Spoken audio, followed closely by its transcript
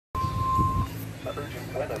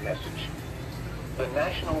weather message. The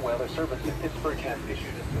National Weather Service in Pittsburgh has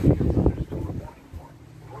issued a severe thunderstorm warning for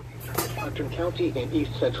northeastern Washington County in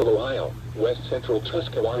east central Ohio, west central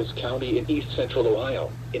Tuscarawas County in east central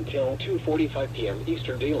Ohio, until 2:45 p.m.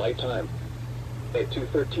 Eastern Daylight Time. At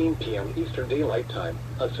 2:13 p.m. Eastern Daylight Time,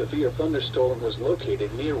 a severe thunderstorm was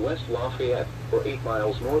located near West Lafayette, or 8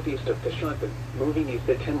 miles northeast of Coshocton, moving east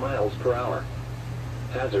at 10 miles per hour.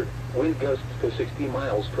 Hazard, wind gusts to 60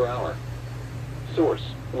 miles per hour.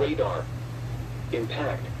 Source, radar.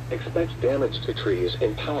 Impact, expect damage to trees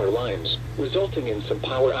and power lines, resulting in some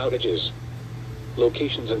power outages.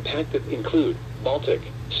 Locations impacted include Baltic,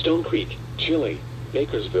 Stone Creek, Chile,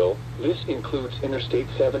 Bakersville. This includes Interstate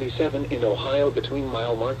 77 in Ohio between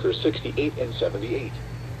mile markers 68 and 78.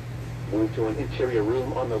 Move to an interior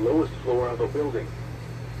room on the lowest floor of a building.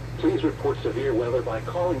 Please report severe weather by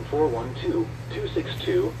calling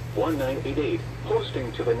 412-262-1988,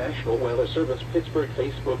 posting to the National Weather Service Pittsburgh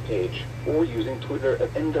Facebook page, or using Twitter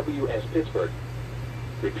at NWS Pittsburgh.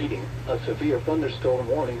 Repeating, a severe thunderstorm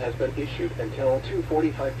warning has been issued until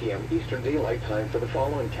 2:45 p.m. Eastern Daylight Time for the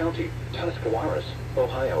following county: Tuscarawas,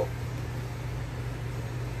 Ohio.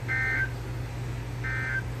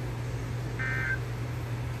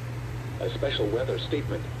 A special weather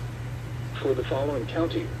statement. For the following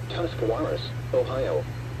county: Tuscarawas, Ohio.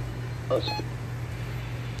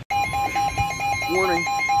 Warning.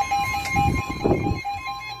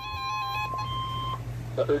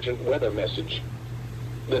 An urgent weather message.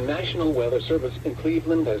 The National Weather Service in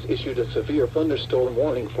Cleveland has issued a severe thunderstorm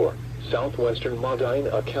warning for southwestern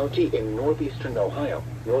Medina County in northeastern Ohio,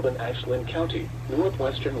 northern Ashland County,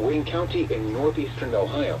 northwestern Wayne County in northeastern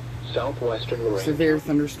Ohio, southwestern Lorraine. Severe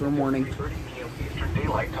thunderstorm warning. 3:30 p.m. Eastern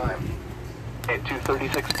Daylight Time. At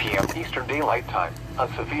 2:36 p.m. Eastern Daylight Time, a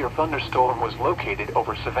severe thunderstorm was located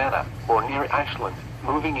over Savannah, or near Ashland,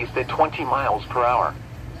 moving east at 20 miles per hour.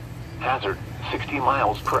 Hazard, 60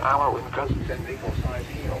 miles per hour wind gusts and maple-sized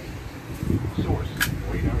hail. Source,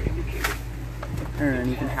 radar indicated. And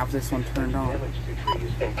you can have this one turned on. Damage to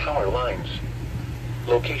trees and power lines.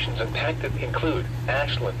 Locations impacted include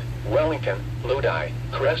Ashland, Wellington, Lodi,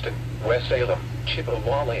 Creston, West Salem,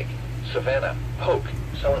 Chippewa Lake, Savannah, Polk,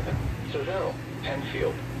 Sullivan, Cervell,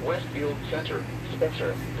 Penfield, Westfield Center,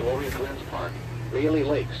 Spencer, Gloria Glens Park, Raleigh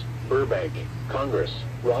Lakes, Burbank, Congress,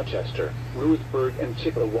 Rochester, Ruthburg, and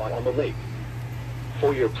Chippewa on the Lake.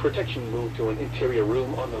 For your protection, move to an interior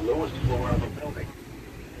room on the lowest floor of a building.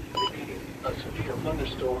 Repeating, a severe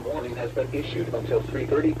thunderstorm warning has been issued until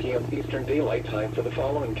 3:30 p.m. Eastern Daylight Time for the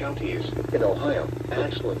following counties in Ohio: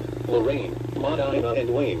 Ashland, Lorraine, Medina,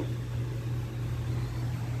 and Wayne.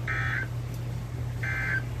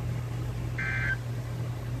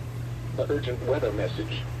 An urgent weather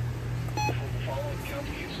message. For the following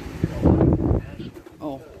counties in Ohio: Ashland.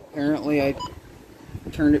 Oh, apparently I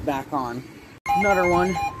turned it back on. Another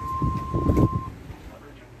one.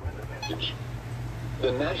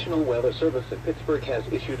 The National Weather Service in Pittsburgh has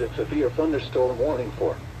issued a severe thunderstorm warning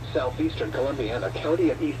for southeastern Columbiana County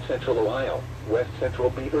in east central Ohio, west central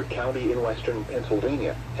Beaver County in western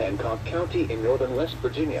Pennsylvania, Hancock County in northern West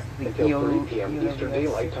Virginia, until 3 p.m. Eastern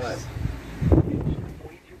Daylight Time.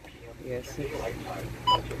 Yes. A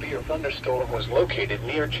severe thunderstorm was located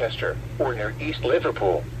near Chester, or near East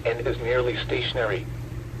Liverpool, and is nearly stationary.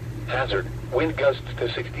 Hazard, wind gusts to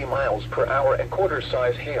 60 miles per hour and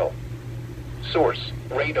quarter-size hail. Source,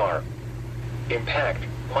 radar. Impact,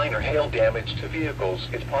 minor hail damage to vehicles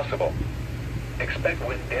is possible. Expect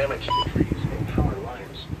wind damage to trees and power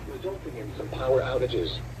lines, resulting in some power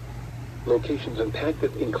outages. Locations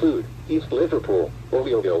impacted include East Liverpool,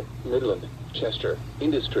 Oleoville, Midland, Chester,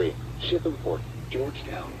 Industry, Shippensport,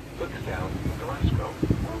 Georgetown, Cookstown, Glasgow.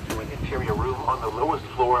 Move to an interior room on the lowest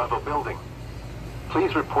floor of a building.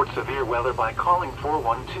 Please report severe weather by calling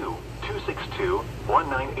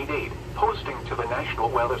 412-262-1988, posting to the National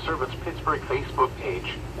Weather Service Pittsburgh Facebook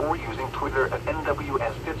page, or using Twitter at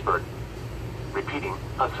NWS Pittsburgh. Repeating,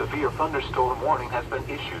 a severe thunderstorm warning has been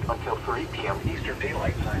issued until 3 p.m. Eastern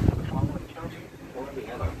Daylight Time for the following county: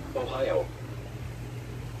 Columbiana, Ohio.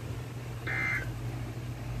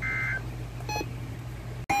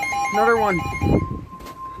 Another one.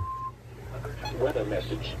 Weather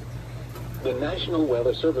message. The National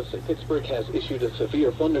Weather Service in Pittsburgh has issued a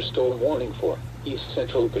severe thunderstorm warning for east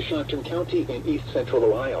central Coshocton County in east central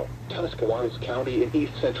Ohio, Tuscarawas County in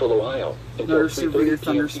east central Ohio, until Another severe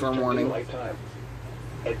thunderstorm warning. Time.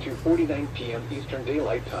 At 2:49 p.m. Eastern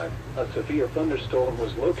Daylight Time, a severe thunderstorm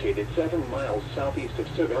was located 7 miles southeast of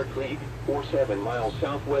Cigar Creek, or 7 miles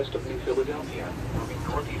southwest of New Philadelphia, moving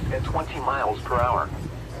northeast at 20 miles per hour.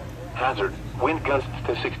 Hazard, wind gusts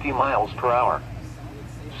to 60 miles per hour.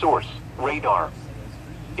 Source, radar.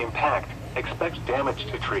 Impact. Expect damage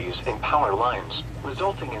to trees and power lines,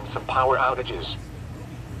 resulting in some power outages.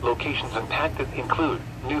 Locations impacted include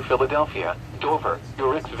New Philadelphia, Dover,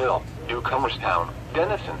 Uricksville, Newcomerstown,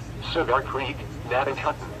 Denison, Cigar Creek,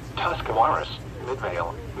 Nathan-Hutton, Tuscarawas,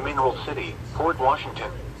 Midvale, Mineral City, Port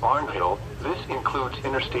Washington, Barnhill. This includes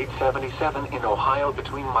Interstate 77 in Ohio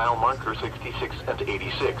between mile marker 66 and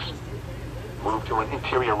 86. Move to an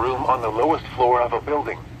interior room on the lowest floor of a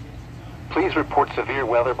building. Please report severe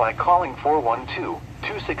weather by calling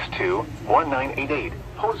 412-262-1988.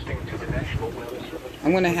 Hosting to the National Weather Service.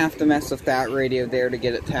 I'm going to have to mess with that radio there to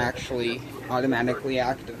get it to actually automatically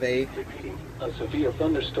activate. A severe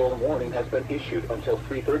thunderstorm warning has been issued until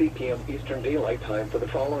 3:30 p.m. Eastern Daylight Time for the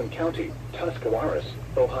following county: Tuscarawas,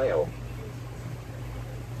 Ohio,